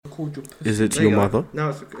record your pussy. Is it There your you go. mother? No,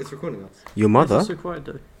 it's recording us. Your mother? That's required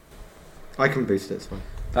though. I can boost it, it's fine.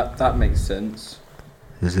 That makes sense.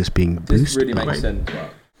 Is this being This boosted? really makes sense. Right.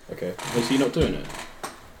 Okay, Was he not doing it?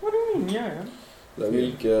 What do you mean? Yeah. let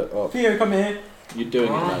me get up. Theo, come here. You're doing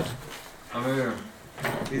it, lad. I'm here.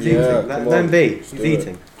 He's Yeah, eating. come Let on. him be. Let's He's do it.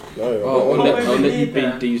 eating. No, Oh, Oh, I'll let you need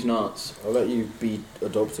that. beat these nuts. I'll let you be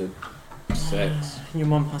adopted. Sex. Your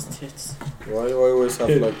mum has tits. Why do I always have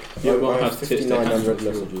like Your I mum have has tits that 5,900 can-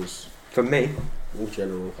 messages From me. in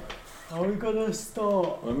general? Are we gonna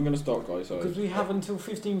start? I'm gonna start, guys. Because we have until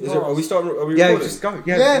 15 Is it? Are we starting? Are we Yeah, recording? just go.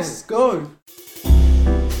 Yeah, Yes, go.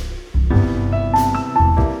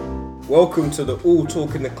 Welcome to the All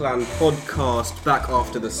Talk in the Clan podcast, back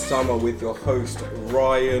after the summer with your host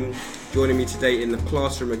Ryan. Joining me today in the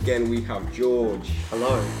classroom again, we have George.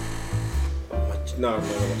 Hello. No, my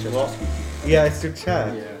chest is squeaky. Yeah, it's your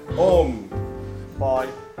chair. Bye.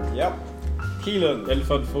 Yep. Keelan.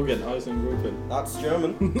 Elefantfågeln, Eisengruppen. That's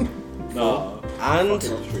German. No. And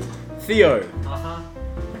Fucking Austrian. Theo.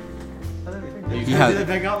 He has-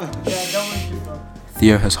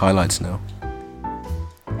 Theo has highlights now.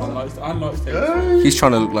 I like Taylor. He's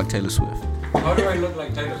trying to look like Taylor Swift. How do I look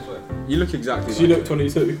like Taylor Swift? You look exactly She like looked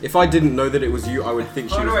 22. If I didn't know that it was you, I would think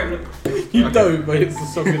she How do I was... look? You Okay. don't, but it's the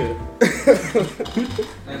song in it. That's a good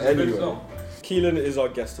Anyway. song. Keelan is our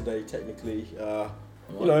guest today, technically.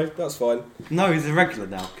 You know, that's fine. No, he's a regular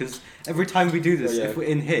now, because every time we do this, Oh, yeah. if we're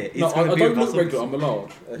in here, it's No, going I to be don't about look regular, I'm a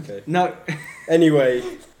large. Okay. No. Anyway,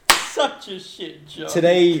 Such a shit job.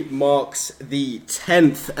 today marks the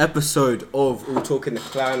 10th episode of All Talk in the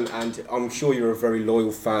Clan, and I'm sure you're a very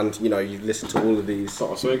loyal fan. You know, you've listened to all of these.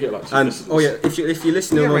 So I get like two And listeners. oh yeah, if you're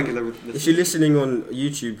listening We're on, regular with if you're listening on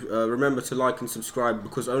YouTube, remember to like and subscribe,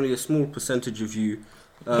 because only a small percentage of you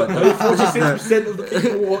But no, 46% of the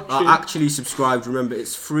people are watching. actually subscribed. Remember,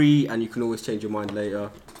 it's free, and you can always change your mind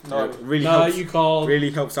later. No, It really no, helps. you can't.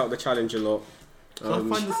 Really helps out the challenge a lot. Shall I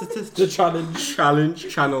find the statistics? The challenge.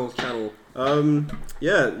 channel.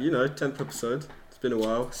 Yeah, you know, 10th episode. It's been a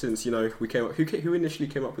while since, you know, we came up. Who initially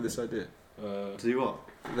came up with this idea? To do what?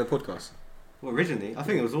 The podcast. Well, originally, I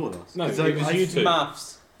think it was all of us. No, 'Cause it was you two.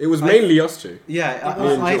 Maths. It was mainly us two. Yeah, It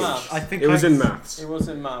was I, maths. I think It was I, in maths. It was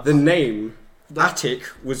in maths. The name, Attic,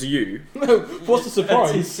 was you. What's the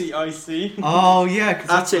surprise? T-C-I-C. Oh yeah, because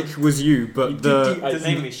Attic was you, but the The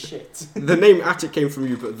name is shit. the name Attic came from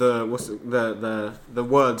you, but the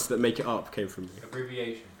words that make it up came from you.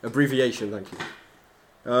 Abbreviation. Abbreviation, thank you.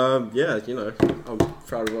 Yeah, you know, I'm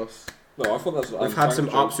proud of us. No, I thought that's what We've had some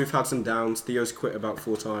ups, we've had some downs. Theo's quit about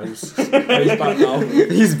 4 times. He's back now.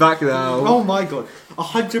 He's back now. oh my god,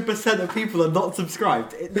 100% of people are not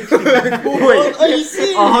subscribed. It literally, Wait, Are you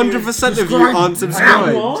serious? 100% of you aren't subscribed.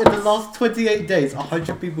 in the last 28 days,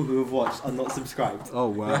 100 people who have watched are not subscribed. Oh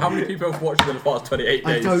wow. How many people have watched in the past 28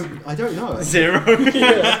 I days? don't know. 0.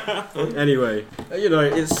 Anyway, you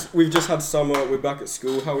know, we've just had summer. We're back at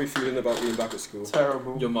school. How are we feeling about being back at school?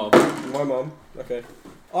 Terrible. Your mum. My mum. Okay.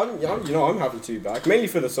 I'm happy to be back, mainly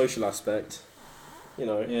for the social aspect. You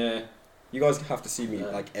know, Yeah. you guys have to see me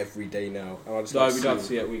like every day now. And I just No, like we'd to have to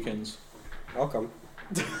see it at weekends. I'll come.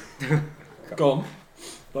 Go on.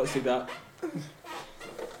 Let's see that.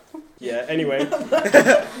 Yeah. Anyway,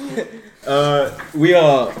 we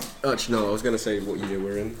are. Actually, no. I was gonna say what year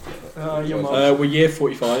we're in. Your mum. We're year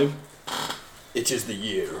 45. It is the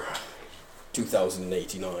year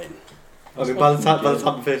 2089. I mean, by the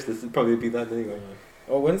time we finish this, it'll probably be then anyway.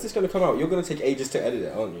 Oh, when's this gonna come out? You're gonna take ages to edit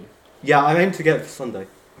it, aren't you? Yeah, I aim to get it for Sunday.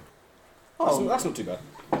 That's not too bad.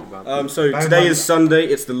 Bear So in today mind- is Sunday.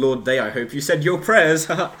 It's the Lord Day. I hope you said your prayers.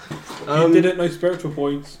 You didn't know spiritual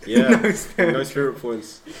points. Yeah. No spirit. No spirit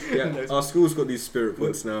points. Yeah, No our school's got these spirit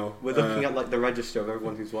points now. We're looking at like the register of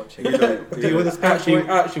everyone who's watching. you know, Do you want a spirit point?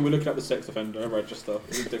 Actually, we're looking at the sex offender register.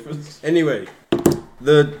 There's a difference. Anyway,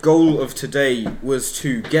 the goal of today was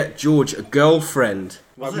to get George a girlfriend.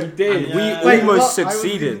 Was We it? did. We Wait, almost what?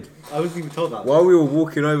 succeeded. I wasn't even told that. While we were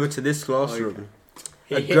walking over to this classroom,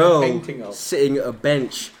 He a hit girl a painting up. sitting at a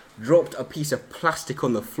bench dropped a piece of plastic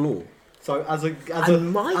on the floor. So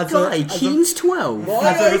And my guy, Keen's 12. Why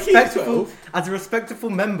are you as a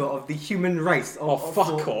respectable member of the human race. Oh,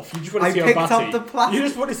 fuck off. You just want I to see a picked up batty. the plastic. You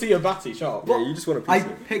just want to see a batty, shut up. Yeah, you just want a I piece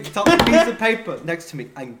of it. picked up a piece of paper next to me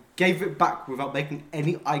and gave it back without making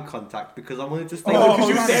any eye contact because I wanted to stay. Oh, 'cause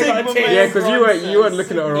you with said Sigma that man. Yeah, because you weren't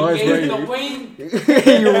looking at her eyes, He were gave the you? wing.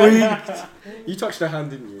 You winked. You touched her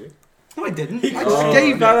hand, didn't you? No, I didn't. He I Oh. just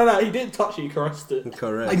gave it. No, he didn't touch it, he caressed it. I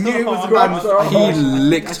Correct. knew it was a Grab bad her. He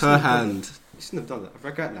licked her hand. shouldn't have done it. I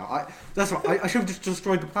regret now. That's right. I should have just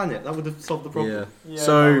destroyed the planet. That would have solved the problem. Yeah. Yeah,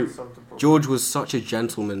 So, that would solve the problem. George was such a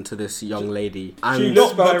gentleman to this young lady, She and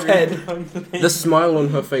looked about Very 10. the smile on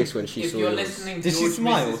her face when she If saw you're it. listening, Did she George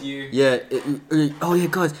smile? misses you. Yeah. Oh yeah,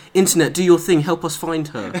 guys. Internet, do your thing. Help us find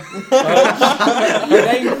her. Her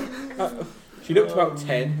name. She looked about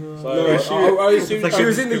 10. So No, she- I assume Like She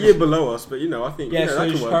was in the year below us, but you know, I think Yeah, you know, that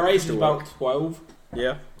so can work. her age is Still about work. 12.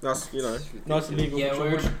 Yeah, that's you know, Nice and legal Yeah, for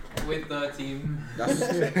we're George. with 13. that's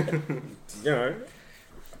you know.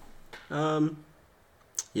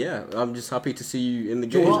 Yeah, I'm just happy to see you in the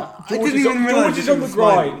game. George, I George didn't is even on- realise George is she on the was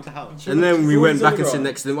smiling. grind. What the hell? And then we George went is on back the and sit ground.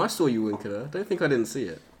 next to them. I saw you wink at her. I don't think I didn't see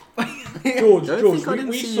it. George, Don't George, think I didn't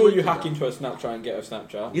we see saw you you do hack that. into her Snapchat and get her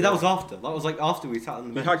Snapchat. Yeah, that was after. That was like after we sat on the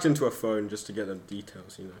You bench. hacked into a phone just to get the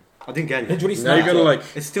details, you know. I didn't get Then it. Johnny Now you're gonna Snapchat. like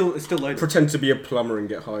It's still loaded. pretend to be a plumber and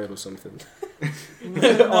get hired or something.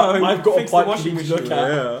 I've got a fix the pipe washing you need to look machine. at.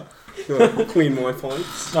 Yeah. You know, clean my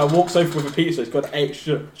pipes. No, walks over with a pizza. It's got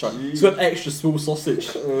extra. Sorry, it's got extra small sausage.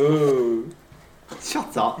 Oh.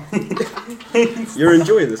 Shut up. You're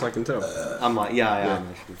enjoying this, I can tell. I'm like, yeah, I am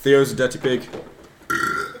actually. Theo's a dirty pig.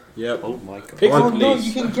 Yep. Oh my god. Pick One, one, No, please.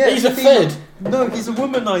 you can get. He's a fed. No, he's a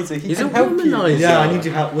womanizer. He He's can a help womanizer. you. Yeah, I need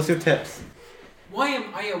your help. What's your tips? Why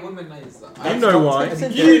am I a womanizer? You know why.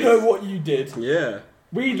 You know what you did. Yeah.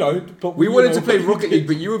 We don't, but We wanted know to play what you Rocket did. League,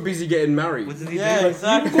 but you were busy getting married. What did he Yeah, do?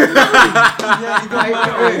 exactly. Yeah, he got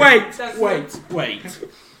married. Wait.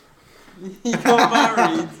 He got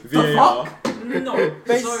married. VAR. No.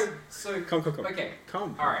 Base- So. Come. Okay.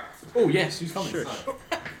 Come. All right. Oh yes, who's coming? Sure. So,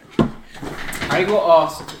 I got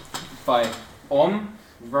asked by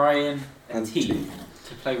Ryan, and T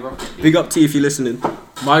to play Rocket League. Big up T if you're listening.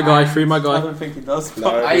 My guy, free my I guy. don't think he does.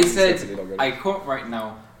 No, I he's said definitely not I can't right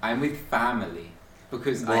now. I'm with family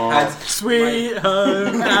because I had Sweet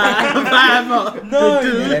home Alabama. No.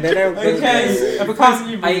 Okay. Because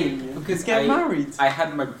you because get I- married. I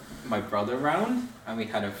had my brother round and we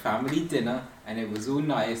had a family dinner and it was all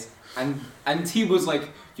nice and he was like,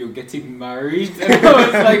 "You're getting married," and I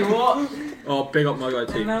was like, "What?" Oh, big up my guy And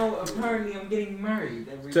too. now apparently I'm getting married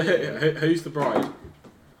every So day. who's the bride?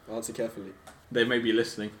 Answer carefully. They may be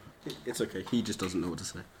listening. It's okay. He just doesn't know what to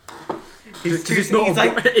say. He's, Because it's not he's a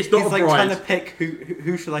like, bri- it's not he's a like bride. trying to pick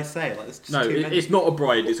who should I say? Like, it's just No, too many. it's not a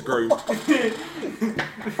bride. It's a groom.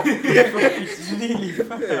 It's really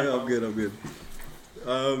bad. Yeah, I'm good.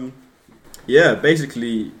 Yeah,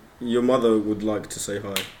 basically, your mother would like to say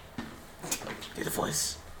hi. Do the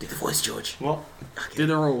voice. Do the voice, George. What? Do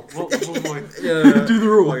the roll. What boy? Yeah. Do the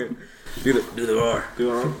roll. Do the Do the roar. do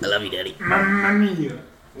the roll. I love you, Daddy.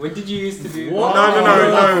 When did you used to do What?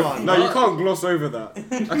 No, you can't gloss over that.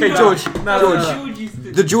 Okay, George. that? George. George used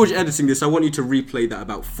to The George editing this, I want you to replay that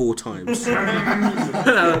about 4 times.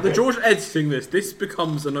 No, the George editing this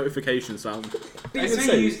becomes a notification sound. I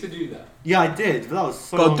swear you used to do that. Yeah, I did, but that was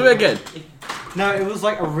so Go on, long do it ago. again. No, it was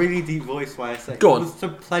like a really deep voice where I said Go it on. was to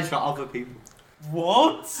pleasure other people.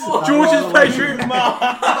 What? George's pleasure.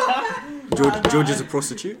 George is a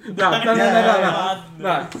prostitute.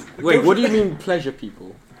 No. Wait, what do you mean pleasure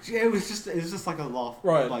people? Yeah, it was just like a laugh,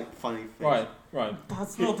 Right. like funny thing. Right.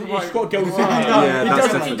 That's not the He's right. got girls. Right. Yeah, that's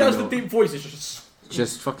He definitely does the not. deep voice. It's just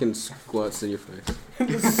Just fucking squirts in your face.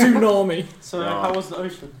 tsunami. So how was the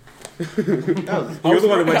ocean? You're the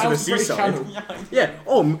one who went to the How's British seaside. Channel? Yeah,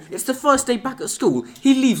 it's the first day back at school.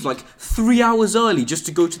 He leaves like 3 hours early just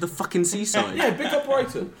to go to the fucking seaside. Yeah, big up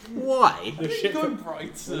Brighton. Why? The shit. Go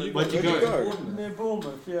Brighton. Where'd you go? Near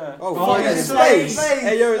Bournemouth, yeah. Oh, Oh, fucking yeah, space! space.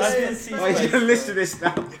 Hey, yo, I didn't see I space. didn't listen to this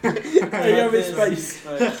now. Hey, yo, it's space.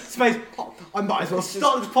 Space. Oh, I might as well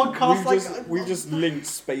start this podcast We've just linked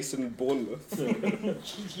space and Bournemouth.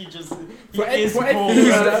 He just. For He is for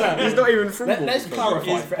Bournemouth. He's not even from Let's Bournemouth.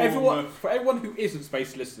 clarify Is for everyone who isn't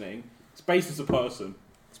space listening. Space is a person.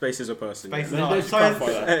 Space is a person. Space yeah. is Let's So clarify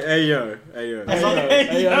it's- that. Hey yo. Hey, yo,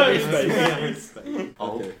 it's space.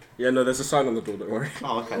 Oh. Okay. Yeah, no, there's a sign on the door. Don't worry.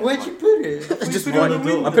 Oh, okay. Where'd you put it? Just put it on right. the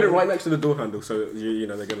window. I put it right next to the door handle, so you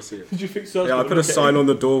know they're gonna see it. Did you fix Yeah, I put a sign on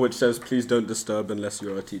the door which says "Please don't disturb unless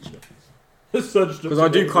you're a teacher." Because I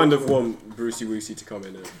do kind of want Brucey Woosey to come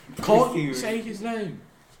in here. Can't you say his name?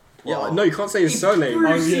 Yeah, no, you can't say his surname.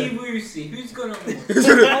 Brucey yeah. Woosey. Who's gonna?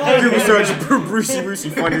 Google search Brucey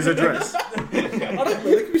Woosey, find his address. I don't know.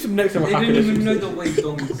 There could be some next time They hacking didn't even know issues. the way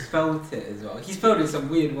Dom spelled it as well. He spelled it some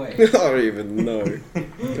weird way. I don't even know.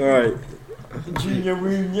 Alright, Junior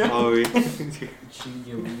Wunya. Oh,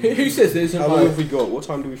 yeah. Who says this? how long have we got? What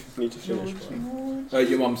time do we need to finish by?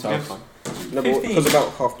 Your mum's house. No, 15. because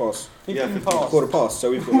about 1:30. Yeah, 15 15 past. Quarter past,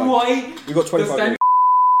 so we've got like, Why we've got does 25 that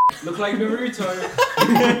minutes. look like Naruto?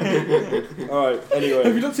 Alright, anyway.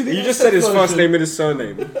 Have you not seen the You just said his version? first name and his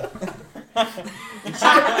surname.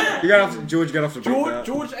 George, you're gonna have to break that.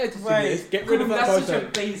 George edited Wait, this. Get rid of that That's first such a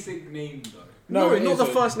name. basic name though. No, it not the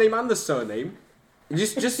isn't. first name and the surname.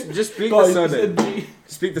 Just speak Guys, the it's surname. a G.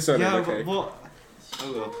 Speak the surname, Yeah, okay? but what?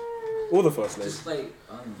 Oh well. Or the first name. Just like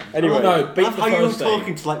Anyway, Oh, no, beat That's the how you're first name.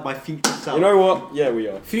 talking to like my future self. you know what? Yeah, we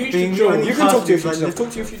are. Future Being George. only You can talk to your person future who's self. like-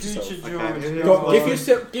 Talk to your future self. Future Okay. George. God, give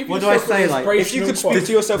yourself. Give What do I yourself say, an like, If you could inspirational speak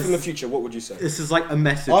to yourself in the future, what would you say? This is like a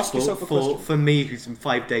message Ask yourself a question. for me who's in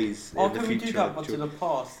 5 days Oh, in the can we future. do that, but to the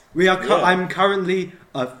past? We are. Yeah. I'm currently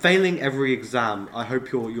failing every exam. I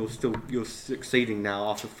hope you're succeeding now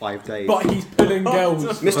after 5 days. But he's pulling girls.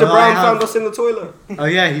 Mr. Well, I Brown have- found us in the toilet. Oh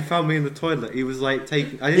yeah, he found me in the toilet. He was like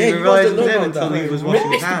taking. I Yeah, didn't you even guys realize it didn't was know him about until that. he was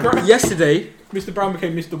washing his Mr. hands. Brown- Yesterday, Mr. Brown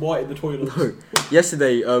became Mr. White in the toilet.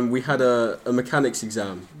 yesterday, we had a mechanics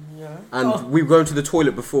exam, Yeah. and we were going to the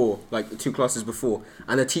toilet before, like 2 classes before,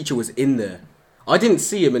 and a teacher was in there. I didn't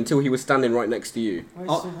see him until he was standing right next to you. Wait,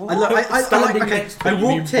 Oh, so I, what? look, I, Standing like, okay, next to I you,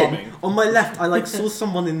 walked you in. bumming. On my left, I like saw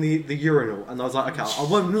someone in the urinal, and I was like, okay, I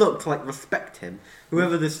won't look to like respect him,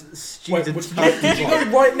 whoever this Wait, student. did you go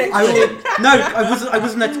right next I to him? will, no, I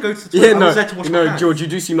wasn't there to go to the Yeah, toilet. I was there to wash my no, hands. George, you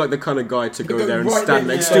do seem like the kind of guy to go go there and right stand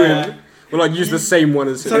next- next to yeah. him. Or like use the same one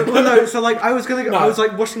as So him. well, no, so like I was gonna go, No. I was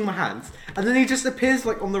like washing my hands, and then he just appears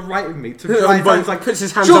like on the right of me to dry his But hands, like puts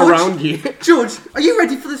his hands George, around you. George, are you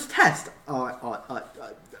ready for this test?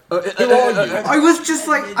 I was just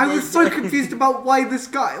like, I was so confused about why this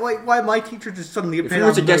guy, like why my teacher just suddenly If appeared. you were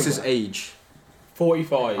out to of guess his nowhere. age,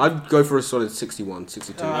 45. I'd go for a solid 61,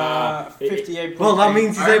 62. 58. Well, that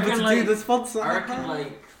means he's I able to reckon, do like- the sponsor. I reckon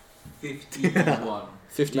like 51.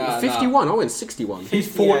 50, Nah, 51, I went 61. He's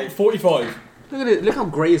 45. Look at it, look how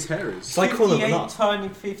grey his hair is. It's like calling him 58 up. turning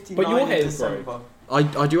 59 But your hair in is grey. December.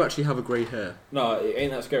 I do actually have a grey hair. No, it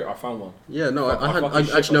ain't that scary. I found one. Yeah, no, I I fucking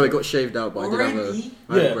shit actually no, it myself. got shaved out, but I Already?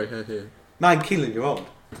 had Yeah. a grey hair here. Man, Keelan, you're old.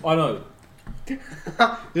 I know.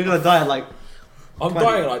 You're gonna die at like. I'm 20.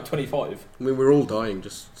 dying at like 25. I mean, we're all dying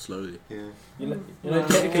just slowly. Yeah. You know,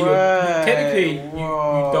 technically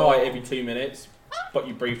you die every 2 minutes, but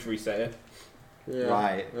you breathe to reset it. Yeah.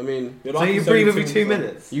 Right. I mean, Your So life you is breathe only every 2 2 minutes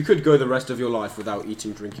minutes. you could go the rest of your life without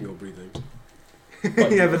eating, drinking, or breathing.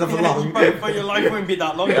 Yeah, but that's a long. But your life won't be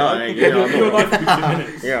that long. long. Your life will be 2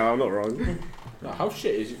 minutes. Yeah, I'm not wrong. Like, how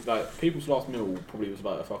shit is it? Like, people's last meal probably was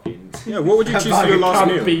like a fucking. Yeah, what would you choose for your can last of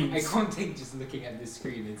meal? I beans. can't take just looking at the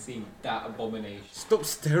screen and seeing that abomination. Stop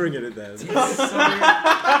staring at it there. It's so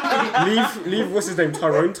leave, what's his name?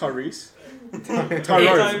 Tyrese? It's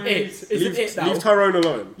Tyrone. it. It's Leave, it now. leave Tyrone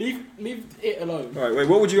alone. Leave it alone. Alright, wait,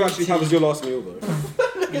 what would you actually have as your last meal though?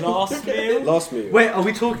 Last meal. Last meal. Wait, are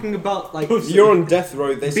we talking about like? You're on death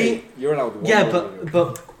row, they say Be- you're allowed one Yeah, more meal.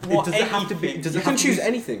 but What, does it have to be? anything? Does You it can have to choose be,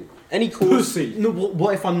 anything. Any cause. Pussy. No,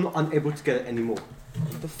 what if I'm not unable to get it anymore?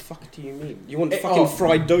 What the fuck do you mean? You want Eh, fucking oh.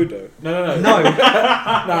 fried dodo? No. No,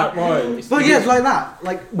 Nah, Ryan. it's- but yeah, it's like that.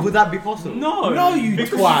 Like, would that be possible? No. No, you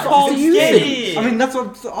because twat. You can't Do you get think? it. I mean, that's what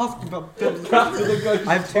I'm asking about.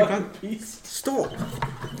 I have 2 guns. Stop.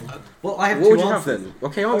 Well, I have What 2 would you have answers. then?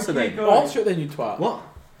 Okay, answer Okay, then. go. Answer it then, you twat. What?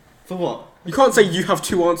 For what? You can't say you have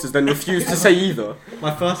 2 answers then refuse to say either.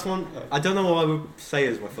 My first one, I don't know what I would say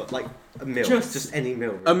as my first. Like a meal, just any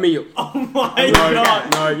meal. A meal. Oh my No,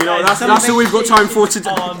 god. no, you know, Guys, that's all we've got time for today.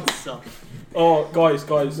 Answer. Oh, guys.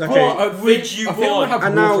 Okay. What would you I think I'm want? gonna have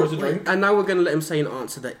And water now, as a drink. and now we're gonna let him say an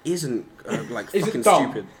answer that isn't like Is it fucking dumb?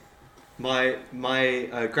 stupid. My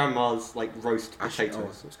grandma's like roast Oh, I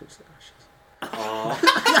potatoes. was gonna say ashes.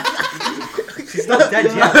 She's not dead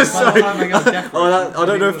yet. By the Sorry. time I go to death row, Oh, that, I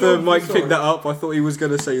don't know if the she'll mic be picked that up. I thought he was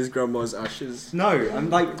gonna say his grandma's ashes. No, I'm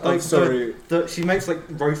like I'm sorry. she makes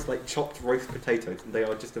like chopped roast potatoes, and they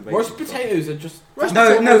are just amazing. Roast potatoes are just. No, roast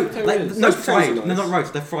like potatoes. no Roast potatoes fried. are nice. They're not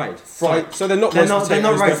roast. They're fried. Fried. So they're not They're roast not. They're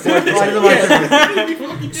not potatoes, roasted. they're Fried.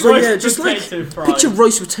 fried. So Roast yeah, just like potato fries. picture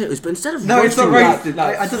roast potatoes, but instead of No, it's not roasting roasted.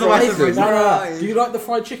 Like, I don't know why I said fried roasted. No. Do you like the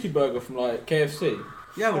fried chicken burger from like KFC?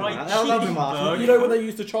 Yeah, well, Fried that'll be chicken my burger. You know when they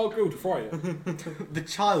use the child grill to fry it? the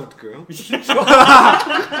child girl.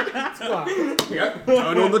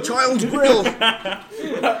 Turn on the child's grill.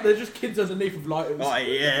 They're just kids underneath with lighters. Oh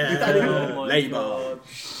yeah, Oh my labour. God.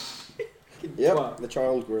 Yep, the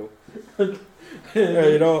child grill. Yeah,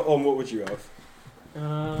 you know, what would you have? I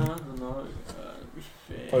don't know.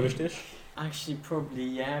 Polish dish. Actually, probably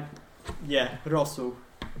yeah. Yeah, rosso.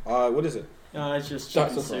 What is it? It's just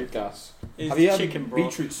chicken That's soup. gas. It's Have you had chicken broth.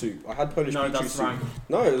 beetroot soup? I had Polish No, beetroot that's soup. rank.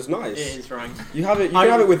 No, it was nice. It is rank. You have it. You can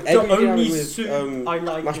have it with egg. The You can have only it with soup I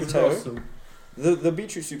like mashed is potato. rosso. The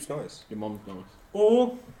beetroot soup's nice. Your mom's nice.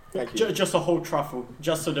 Or Thank you. Just a whole truffle,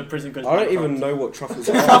 just so the prison goes. I don't bankrupt. even know what truffles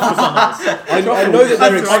are. Truffles are nice. I know that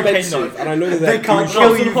they're That's okay, expensive, no. and I know that They they're can't good. kill When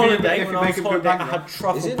I was you on if holiday, you when I make was a on good holiday, I banger. had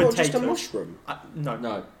truffle Is it potatoes. not just a mushroom? No,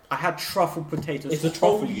 No. I had truffle potatoes. It's a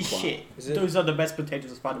truffle Holy you find. shit! Is it? Those are the best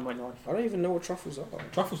potatoes I've had in my life. I don't even know what truffles are.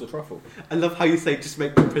 Truffle's a truffle. I love how you say just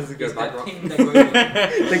make the prison go It's that bankrupt. thing that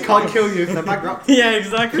goes They can't kill you if they're bankrupt. Yeah,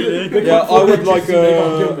 exactly. Yeah, I would like They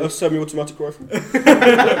can't kill me. a semi-automatic rifle. Can't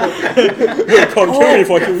kill me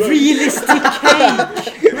if I kill them. Realistic cake.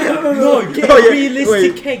 No, get Oh, a yeah,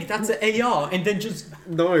 realistic wait. cake. That's an AR, and then just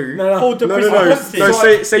No. hold the No, prison no, no. hostage.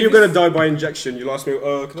 No, say you're gonna die by injection. You'll ask me,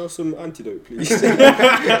 can I have some antidote, please?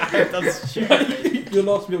 That's shit. Your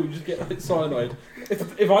last meal, you just get like, cyanide.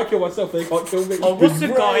 If I kill myself, they can't kill me. Oh, what's the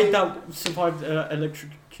guy that survived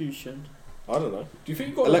electrocution? I don't know. Do you think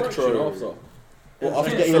you got Electro. an erection after? Well,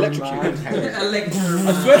 after Yeah, getting some electrocuted.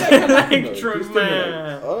 I swear that can happen, though. Electro Just stimulate.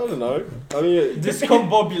 man. I don't know. I mean,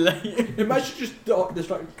 Discombobulate. Imagine just there's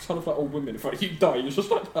like kind of like old women. If like, you die, you're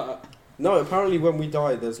just like that. no. Apparently, when we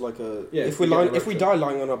die, there's like a. Yeah, if we get an if we erection. die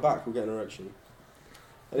lying on our back, we'll get an erection.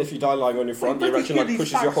 And if you die lying on your front, the where do you erection get like these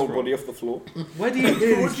pushes your facts whole from? body off the floor. Where do you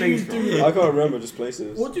hear What these do you things from? do? I can't remember, just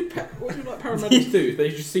places. What do like paramedics do if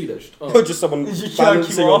they just see that? Just, Or oh. just someone Just jerk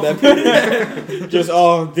balancing you on their off. period. Just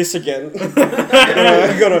this again.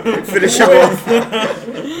 Gotta finish him off.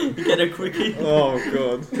 Get a quickie. Oh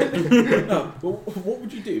god. No, well, what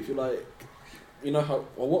would you do if you're like, you know how,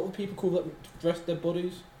 or what would people call that? Dress dead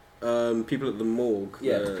bodies? People at the morgue.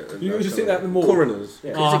 Yeah. You just sit there at the morgue. Coroners.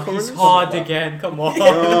 Yeah. Oh, Is it he's coroners? hard again. Come on.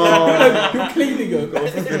 Oh. You're cleaning them.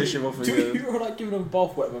 Gotta finish him off Do again. you like giving them a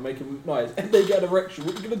bath whatever, make them look nice, and they get an erection?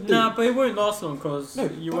 What are you gonna do? Nah, but it won't last long because No,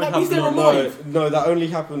 you but won't that means have they're long. alive. No, that only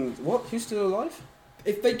happened. What? Who's still alive?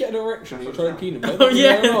 If they get an erection, you're trying to clean them. Oh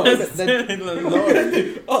yeah, they're alive. that's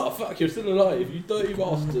No. Oh fuck, you're still alive, you dirty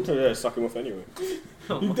bastard. Yeah, suck him off anyway.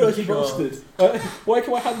 Oh You my dirty God. bastard. Why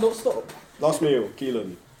can my hand not stop? Last meal,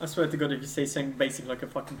 Keelan. I swear to God, if you say something basic like a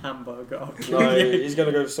fucking hamburger, I'll kill No, you. he's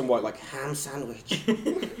gonna go for some white, like ham sandwich.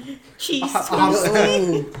 Cheese.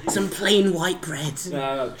 Some plain white bread.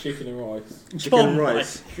 Nah, chicken and rice. Chicken and Oh my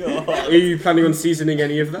rice. God. Are you planning on seasoning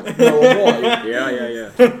any of that? No, why?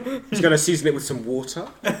 Yeah. He's gonna season it with some water.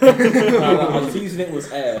 No, I season it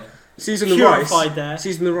with air. Season the Purified rice. there.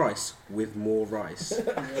 Season the rice with more rice.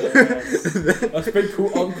 I sprinkle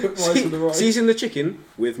uncooked rice with the rice. Season the chicken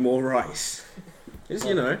with more rice. It's,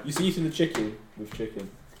 you know. You season the chicken with chicken.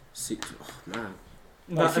 Oh man.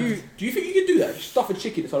 Like, do you think you can do that? Just stuff a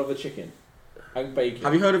chicken inside of a chicken and bake it.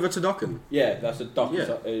 Have you heard of a turducken? Yeah, that's a duck. Yeah.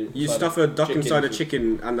 Inside, You inside stuff a duck chicken inside a with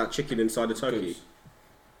chicken and that chicken inside a turkey. goose.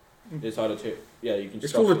 Inside a chicken. Yeah, you can. It's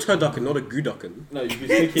stuff called a it. turducken, not a gooducken. No, you can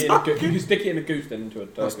stick it in. You can stick it in a goose then into a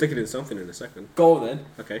turkey. I'll stick it in something in a second. Go on then.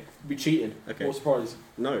 Okay. Be cheating. Okay. What surprise?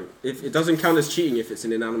 No, if it doesn't count as cheating if it's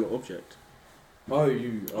an inanimate object. Oh,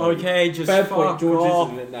 you. Okay, just Fair fuck point. George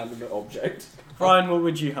off. is an inanimate object. Ryan, what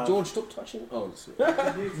would you have? George, stop touching. Oh,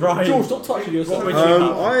 Ryan. George, stop touching yourself. What would you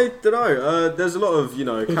have? I don't know. There's a lot of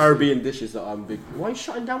Caribbean dishes that I'm big. Why are you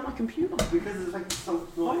shutting down my computer? Because it's like so.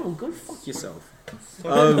 Oh, go fuck yourself.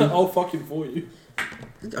 I'll fucking for you.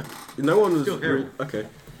 No one was Still hearing. okay.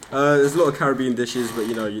 There's a lot of Caribbean dishes, but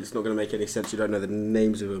it's not going to make any sense. You don't know the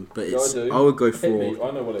names of them. But Yeah, it's. I do. I would go Hit for. me.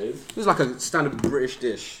 I know what it is. It's like a standard British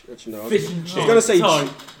dish. Actually, no. Fish and I was chips. gonna say. Sorry.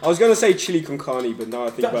 I was gonna say chili con carne, but now I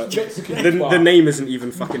think That's about Mexican. the name isn't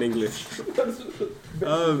even fucking English.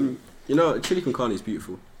 Chili con carne is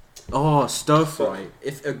beautiful. Oh, stir fry.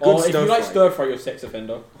 If a good Oh, if stir you fry. like stir fry, you're a sex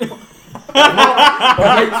offender.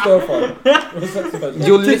 I hate stir fry. You're a sex offender.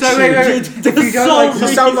 You're So literally. wait. If you don't like, You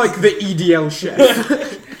sound like the EDL chef.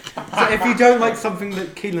 so if you don't like something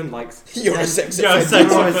that Keelan likes, You're a sex You're a offender.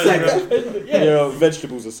 sex You're a offender. Yeah. Yeah,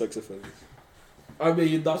 vegetables are sex offenders. I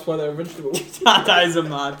mean, that's why they're a vegetable. That is a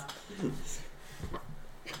mad.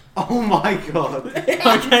 oh my god.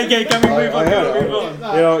 Okay, can we move on? heard Can it. we move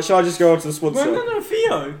on? Shall I just go on to the sponsor? No,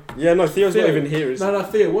 Theo. Yeah, no, Theo's not Theo. even here, is he? No,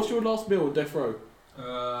 Theo, what's your last meal on death row?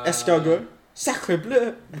 Escargot. Sacre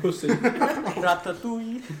bleu. Pussy.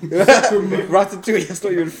 Ratatouille. Ratatouille, that's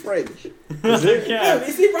not even French. Is it? Yeah.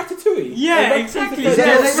 Is it ratatouille? Yeah, Ratatouille exactly. is Yeah,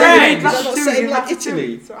 the they first- say Is that not saying like Ratatouille,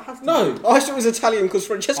 Italy? so it has to No, Oh, I thought it was Italian because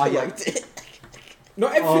Francesco Oh, yeah. liked it.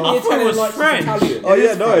 not everything I in thought it Italian was likes French. is Italian. Oh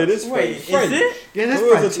yeah, no, it is Wait, French. is it? Yeah, this Oh,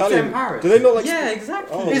 French. it's It's Italian. in Paris. Do they not like? Yeah,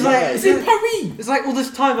 exactly. Oh, It's yeah. like It's in Paris. it's like all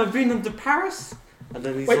this time I've been to Paris, and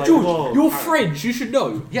then he's Wait, like, George, whoa, you're Paris. French. You should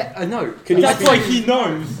know. Yeah, I know. Can you That's speak- why he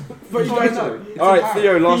knows. But you I don't know. know. It's All in right, Paris.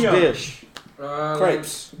 Theo, last Theo. dish.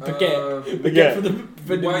 Crepes. Baguette. Baguette. for the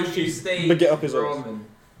vending Wagyu machine. steak Baguette up his arse. ramen.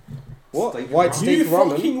 What? Steak White ramen. steak You ramen?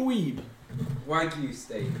 fucking weeb. Wagyu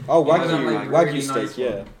steak. Oh, You know that, Wagyu. like, Wagyu really steak, nice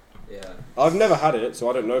yeah. one? Yeah. I've never had it, so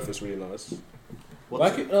I don't know if it's really nice.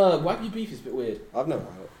 Wagyu beef is a bit weird. I've never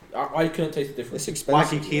had it. I couldn't taste the difference. It's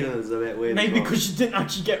expensive. Wacky Keenan is a bit weird. Maybe as well. because you didn't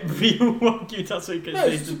actually get real Wagyu, that's why you could No,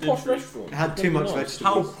 taste it's the just a posh difference. restaurant. It had too much How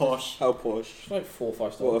vegetables. posh. How posh. It's like 4 or 5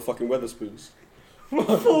 What stars. are fucking Weatherspoons?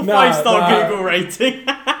 4 Nah, 5-star nah. Google rating.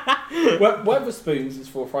 Weatherspoons is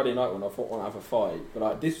for a Friday night when I thought I want to have a fight, but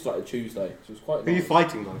like this was like a Tuesday, so it was quite. Who are you nice.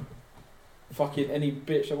 fighting though? Fucking any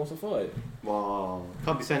bitch that wants to fight. Wow.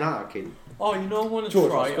 Can't be saying that out, Keenan. Oh, you know, I want to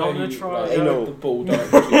George, try. let's I go want to eat, try like, Anal. the ball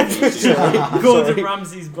directly. Gordon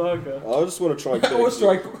Ramsay's burger. I just want to try. I want to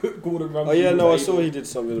try Gordon Ramsay. Oh yeah, no, I with saw anal. he did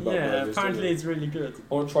something about Yeah, burgers, apparently didn't it's really good.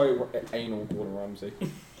 I want to try anal Gordon Ramsay.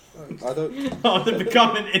 he? I don't. Oh, they're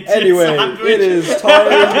becoming into Anyway, sandwich. it is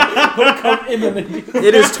time. Come in and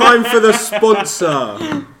It is time for the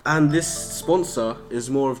sponsor. And this sponsor is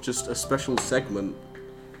more of just a special segment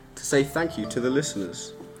to say thank you to the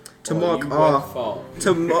listeners. To mark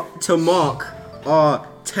our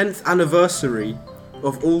 10th anniversary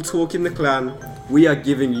of All Talk in the Clan, we are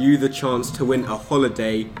giving you the chance to win a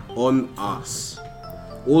holiday on us.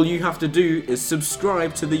 All you have to do is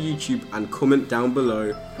subscribe to the YouTube and comment down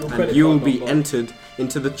below, and you will be entered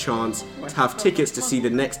into the chance to have tickets to see the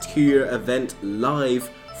next Kuya event live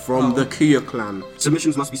from the Kuya clan.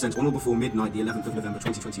 Submissions must be sent on or before midnight, the 11th of November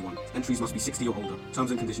 2021. Entries must be 60 or older.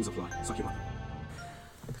 Terms and conditions apply. Suck your mouth.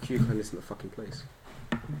 The Kuya clan isn't a fucking place.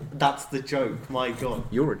 That's the joke. My God.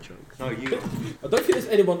 You're a joke. No, you. I don't think there's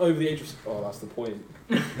anyone over the age of. Oh, that's the point.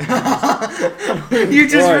 You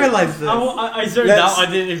just Right. realised this. I zoned Let's- out.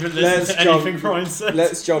 I didn't even let's listen to jump- anything Ryan said.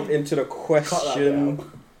 Let's jump into the Cut that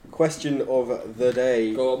question of the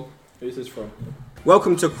day. Go on. Who's this from?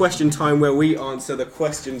 Welcome to Question Time, where we answer the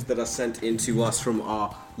questions that are sent in to us from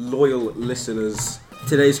our loyal listeners.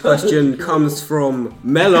 Today's question comes from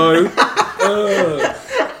Mello.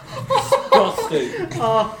 Disgusting.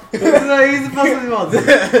 No, he's the person one.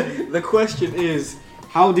 The question is,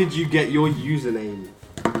 how did you get your username?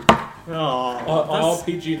 Oh,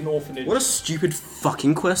 RPG an orphanage. What a stupid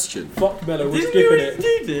fucking question. Fuck Mello, we're didn't skipping you it.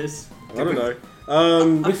 do this? I don't know.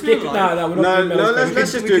 We're skipping. No, we're not No, doing no, Mello's let's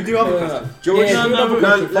question. just We do can do other Yeah. questions. George, Yeah,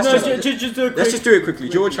 Just do a quick. let's just do it quickly.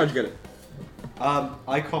 George, how'd you get it?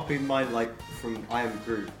 I copied mine like from I Am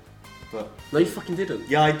Groot, but No, you fucking didn't.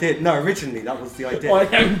 yeah, I did. No, originally that was the idea. I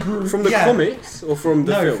am Groot. From the Yeah. comics or from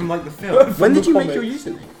the no, film? from like the film. When did the you make your comics.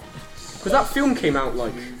 username? Because that film came out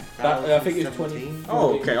like. That, I think it's 20. 2017.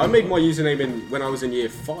 Oh, okay. I made my username when I was in year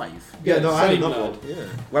 5. Yeah, no, I had same another lad. one. Yeah.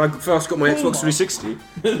 When I first got my Xbox 360.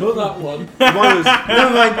 Not that one. Mine was.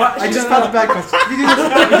 Never mind. I just found a bad question. You do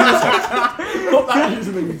this. Not that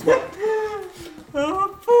username.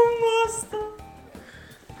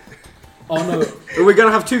 Oh no. We're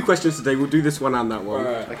gonna have 2 questions today. We'll do this one and that one.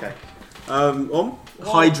 Alright. Okay. I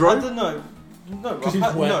Hydro. don't know. No, 'Cause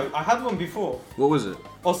he's wet. I had one before. What was it?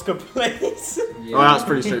 Oscar Place. Yeah. Oh, that's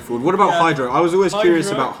pretty straightforward. What about Yeah. Hydro? I was always curious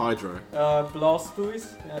Hydro. about Hydro. Blastoise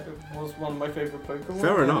was one of my favourite Pokemon.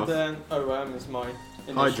 Fair enough. And then OM is mine.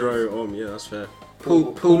 Hydro. Yeah, that's fair.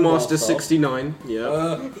 Pool Poolmaster Master. 69.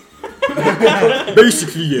 Yeah.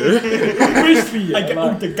 Basically, yeah. Basically, I get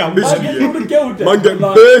all the gum. Basically, I get all the girl there. Man get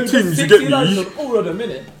Like, bare you things, you 60 get lads me? on all of them,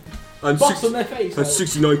 innit? And, Bust on their face. and like,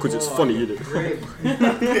 69 because it's funny, isn't it? Great.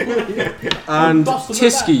 And Bust on the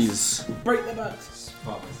Tiskies. break their backs.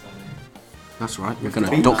 Fuck, what's that name? That's right. We're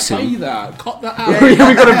gonna dox Say him. that. Cut that out. We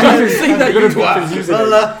gotta beat his. Say that, We gotta you beat twat. his Well,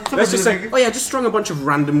 username. Let's just say, oh yeah, just strung a bunch of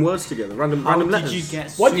random words together, random How letters. did you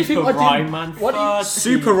get Why do you Super think I didn't- Rayman why do you- 30?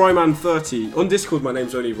 Super Ryman 30. On Discord, my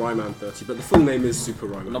name's only Ryman 30, but the full name is Super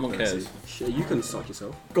Ryman. No one 30. cares. Shit, you can suck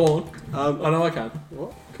yourself. Go on. Um, I know I can.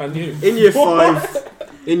 What? Can you? in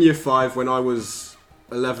year 5, when I was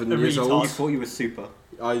 11 A years retard. You old, thought you were super.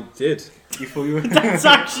 I did. You thought you were. That's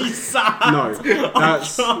actually sad. No,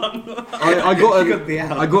 that's. I got the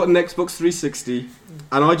out. I got an Xbox 360,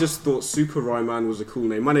 and I just thought Super Ryman was a cool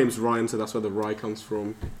name. My name's Ryan, so that's where the Rye comes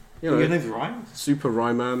from. You Your know, name's Ryan. Super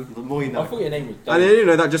Ryman. The more you I know. thought your name was And then, you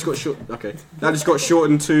know, that just got short. Okay, that just got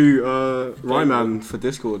shortened to Ryman for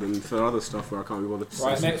Discord and for other stuff where I can't be bothered to say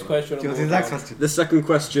Right, Super. next question. Do you want to do the next question? The second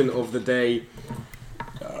question of the day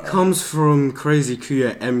comes from Crazy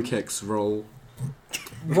Kuya MKEX roll.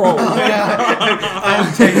 Bro.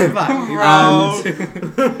 I'm taking it back.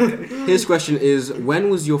 And his question is: when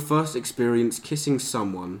was your first experience kissing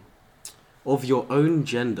someone of your own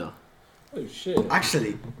gender? Oh shit.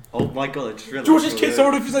 Actually, oh my god, I just realised. George's kissed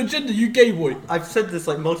someone of his own gender, you gay boy. I've said this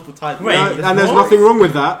like multiple times. Wait, And there's nothing wrong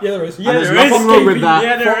with that. Yeah, there is. And there's nothing wrong with that.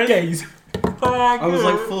 Yeah, there Fuck is. gays. I was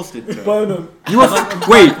like forced into it. Burn them. You were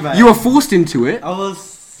wait, you were forced into it. I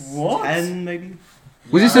was What? 10 maybe.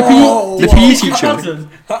 Was this the Oh, PE teacher? Cousin.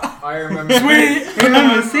 I remember.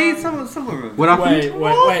 Remember? See, someone remember. What happened?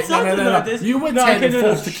 Wait, no. You were 10 and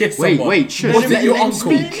forced to kiss someone. Wait, shush. Was it your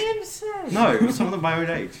uncle? No, it was someone of my own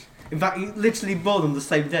age. In fact, he literally born on the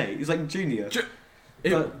same day. He's like junior.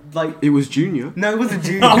 But, like, It was Junior. no, it wasn't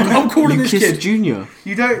junior. I'm calling You this kissed kid. Junior.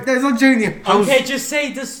 You don't. There's not junior. Okay, just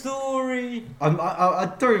say the story.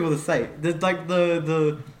 I don't even want to say. There's like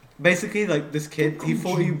the basically like this kid. He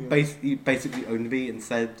thought he basically owned me and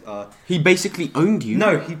said. He basically owned you.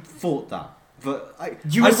 No, he thought that. But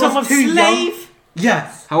You I were someone's too young. slave?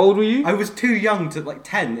 Yes. How old were you? I was too young to like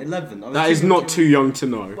 10, 11. I was That is not too young to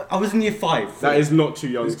know. I was in year 5. That is not too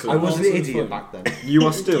young to I know. was an Nonsense, idiot fun. back then. You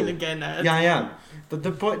are still. Yeah, I am. But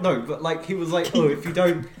the point, no, but like he was like, oh, if you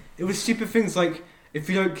don't, it was stupid things like, if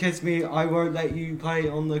you don't kiss me, I won't let you play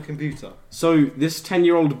on the computer. So this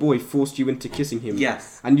 10-year-old boy forced you into kissing him.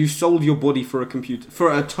 Yes. And you sold your body for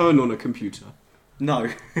a turn on a computer. No.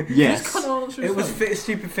 Yes. It was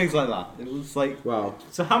stupid things like that. It was like Wow.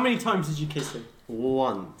 So how many times did you kiss him?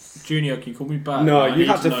 once. Junior, can you call me back? No, I you need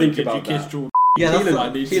have to know, think did about you kiss that. Jordan? Yeah, that's Keelan,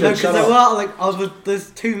 like, Keelan, because shut there up. were like I was there's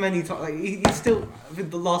too many times. Like he still. I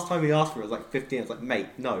think the last time he asked for it was like 15. I was like, mate,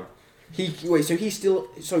 no. So he's still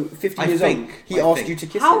 50 I years think- old. He I asked think. you to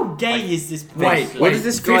kiss How him. gay is this Wait, place? What is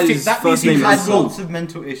this 50, guy's that first means name? He he had was Is? lots of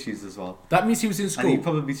mental issues as well, That means he was in and he school.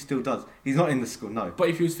 probably still does. He's not in the school, no. But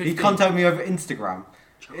if he was 15. He contacted me over Instagram.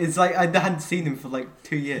 It's like I hadn't seen him for like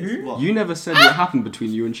 2 years. What? You never said what happened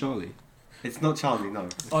between you and Charlie. It's not Charlie, no.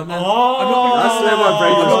 Oh, no. Oh, That's where my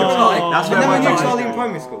brain was Oh. going. That's I where never my knew brain was Charlie in going.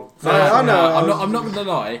 primary school. No, I know. I'm not gonna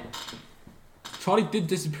lie. Charlie did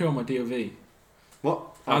disappear on my DOV. What?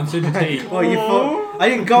 Answer the T. Well, you thought I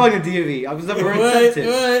didn't go on a DOV. I was never accepted.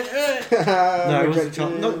 No, it wasn't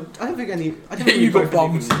Charlie. No, I don't think any. I don't think You we got both had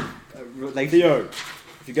bombed. even a relationship. Theo,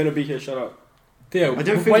 if you're gonna be here, shut up. Theo, I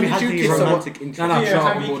don't think when we did had you the kiss someone? romantic interest. No, Theo, shut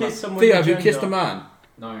up. have you I'm bored kissed now. someone Theo, with have you gender? kissed a man?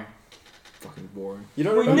 No. Fucking boring. You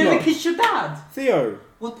don't We remember? never kissed your dad. Theo.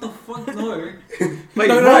 What the fuck? No. Wait,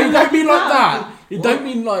 no, what? you don't mean like that. You What? don't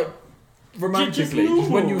mean like romantically. Just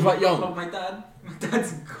when you was like Not young. my dad. My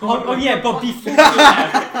dad's gone. Oh yeah, but before he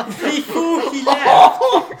left. Before he left.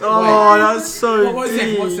 Oh, that's so One second,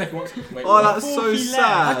 deep. one second. Wait, Oh, that's Before so he left.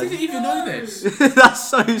 sad. I didn't even know this. That's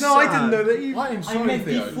so sad. No, I didn't know that either. I am I sorry, meant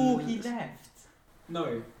Theo. before he left.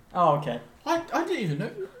 No. Oh, okay. I didn't even know.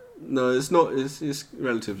 No, it's not. It's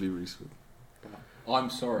relatively recent. I'm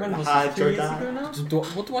sorry. When was Ah, it? 2 years Jordan. ago now?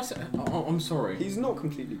 What do I say? I'm sorry. He's not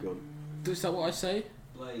completely gone. Is that what I say?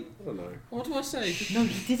 Like. I don't know. What do I say? No,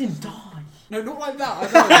 he didn't die. No, not like that.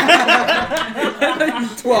 I know. You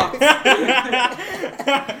twat.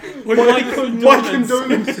 My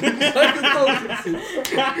condolences. condolences.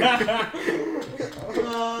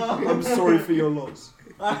 I'm sorry for your loss.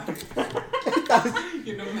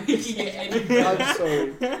 You're not making it any better. I'm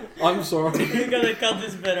sorry. I'm sorry. We're gonna cut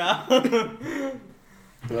this bit out.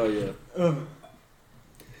 Oh yeah.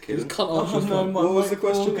 Just can't answer Oh, this no, one. my What was the neck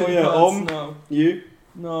question? organ Oh, yeah, hurts now. You?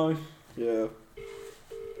 No. Yeah.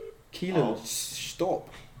 Keelan, Oh. stop.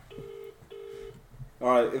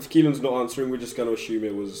 Alright, if Keelan's not answering, we're just going to assume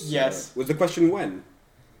it was... Yes. Was the question when?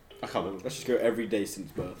 I can't remember. Let's just go every day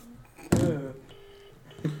since birth.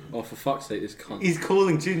 Oh, for fuck's sake, this cunt. He's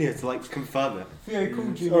calling Junior to like confirm it. Yeah,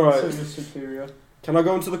 called you Alright. so you're superior. Can I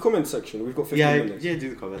go into the comment section? We've got 15 minutes. Yeah, do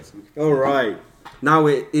the comments. Alright. Now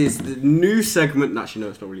it is the new segment... Actually, no,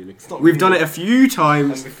 it's not really new. not We've new. done it a few And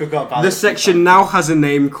times. we forgot about The it. section now has a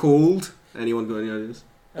name called... Anyone got any ideas?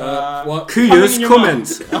 What? Coming Kuya's in your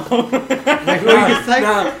comments. Wait, what were you gonna say?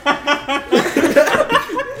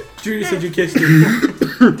 Julie said you kissed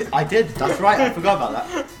him. I did. That's right. I forgot about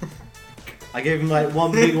that. I gave him like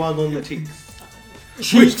one big one on the cheeks.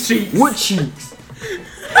 Cheeks. cheeks? What cheeks?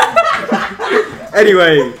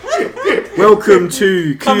 Anyway, welcome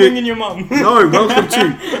to Coming Kuya. in your mum. No, welcome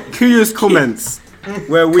to Kuya's comments,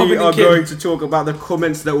 where we Coming in are kin. going to talk about the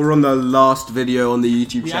comments that were on the last video on the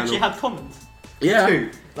YouTube We channel. actually had comments. Yeah.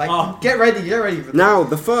 Two. Like, Oh. get ready for Now,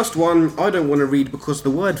 the first one I don't want to read because the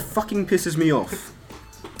word fucking pisses me off.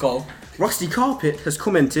 Go. Rusty Carpet has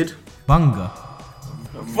commented. Bunga.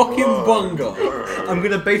 Fucking bunga. I'm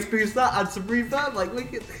gonna bass boost that, add some reverb, like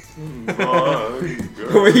look at this.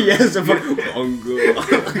 Oh yes, a fucking.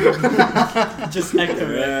 Just echo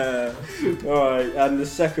it. Yeah. Alright, and the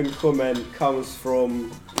second comment comes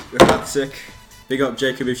from Rahatsik. Big up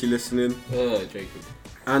Jacob if you're listening. Jacob.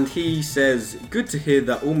 And he says, good to hear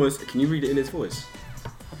that almost... Can you read it in his voice?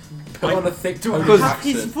 Put on a thick Polish Because- Have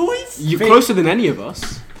his accent. voice? You're closer than any of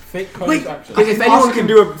us. Thick Polish accent. Because if anyone can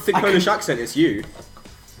do a thick Polish accent, it's you.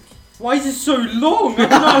 Why is it so long? I don't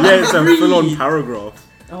know how Yeah, to it's a read. full-on paragraph.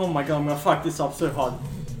 Oh my god, I'm gonna fuck this up so hard.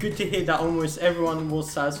 good to hear that almost everyone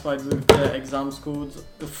was satisfied with the exam scores.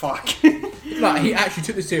 Fuck. No, he actually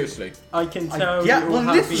took this seriously. I can tell yeah, you well,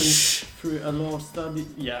 have been listen. through a lot of study.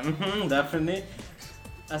 Yeah, definitely.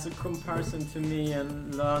 As a comparison to me,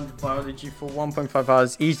 and learned biology for 1.5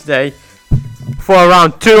 hours each day for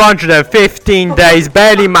around 215 days,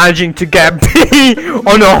 barely managing to get B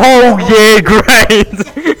on a whole year grade.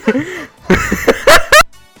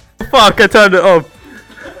 Fuck, I turned it off.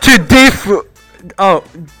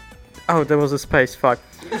 Oh, there was a space. Fuck.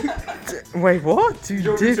 Wait, what? Do you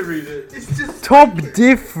want me to read it? It's just Top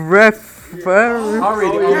diff ref. I'll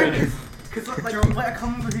read it. I'll read it. Because I can't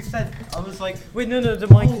remember who said. I was like, Wait, no, the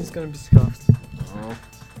mic is gonna be scuffed. Oh.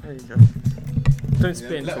 There you go. Don't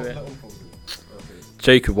spit into it.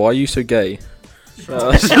 Jacob, why are you so gay?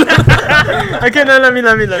 Okay, no, let me.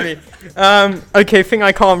 Okay, thing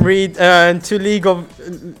I can't read. To League of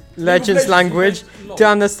Legends language. To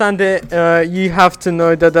understand it, you have to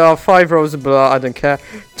know that there are 5 rows of blah. I don't care.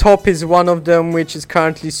 Top is one of them, which is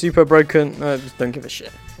currently super broken. Just don't give a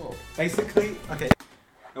shit. basically, okay.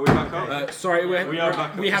 Are we back up? Sorry, we are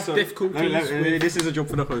back we up. have Sorry. difficulties. No, this is a job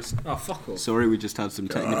for the host. Oh, fuck off. Sorry, we just had some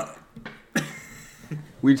technical.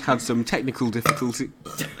 We'd had some technical difficulty.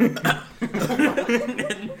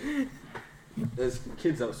 There's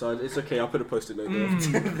kids outside. It's okay. I'll put a post-it note there.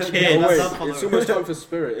 Kids. Oh, wait, it's almost time for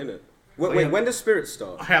Spirit, isn't it? Wait, when does Spirit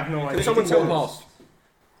start? I have no idea. Someone tell us. Past.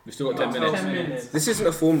 We've still got 10 minutes. 10 minutes. This isn't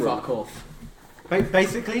a form run. Fuck off.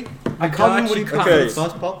 Basically, I can't remember what he put for Okay. the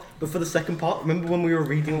first part, but for the second part, remember when we were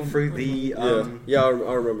reading through the Yeah, I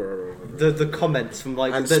remember. the comments from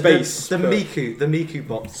like And the space the put. Miku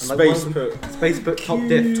bots, and, like, one Space of them- put. space put top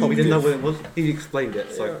diff. We didn't know what it was. He explained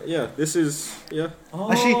it, so Yeah, this is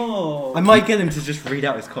Actually, I might get him to just read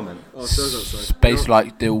out his comment. Oh, So's outside. Space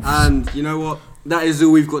like dilf. And you know what? That is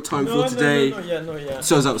all we've got time for today. No, not yet.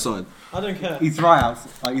 So's outside. I don't care. He's right out.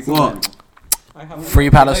 He's What? I have Free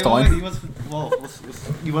Palestine. He wants,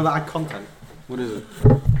 you want to add content? What is it?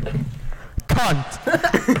 Cunt.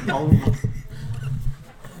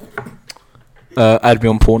 Oh, Add me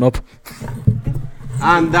on Pornhub.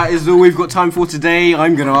 And that is all we've got time for today.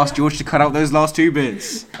 I'm going to ask George to cut out those last 2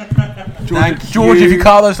 bits. George, if you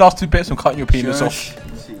cut out those last 2 bits, I'm cutting your penis Shush. off.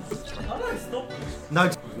 no.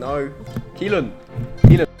 No. Keelan.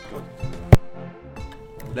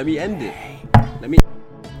 Let me end it.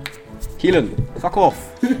 Keelan, fuck off.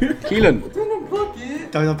 Keelan.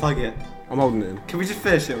 Don't unplug it. I'm holding it in. Can we just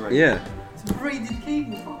finish it, right? Yeah.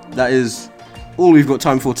 That is all we've got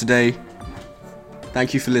time for today.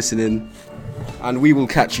 Thank you for listening. And we will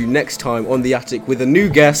catch you next time on The Attic with a new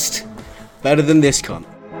guest. Better than this cunt.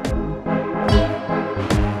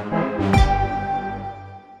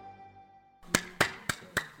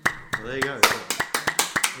 There you go.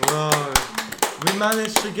 Whoa. We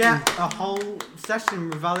managed to get a whole session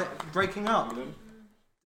without it breaking up.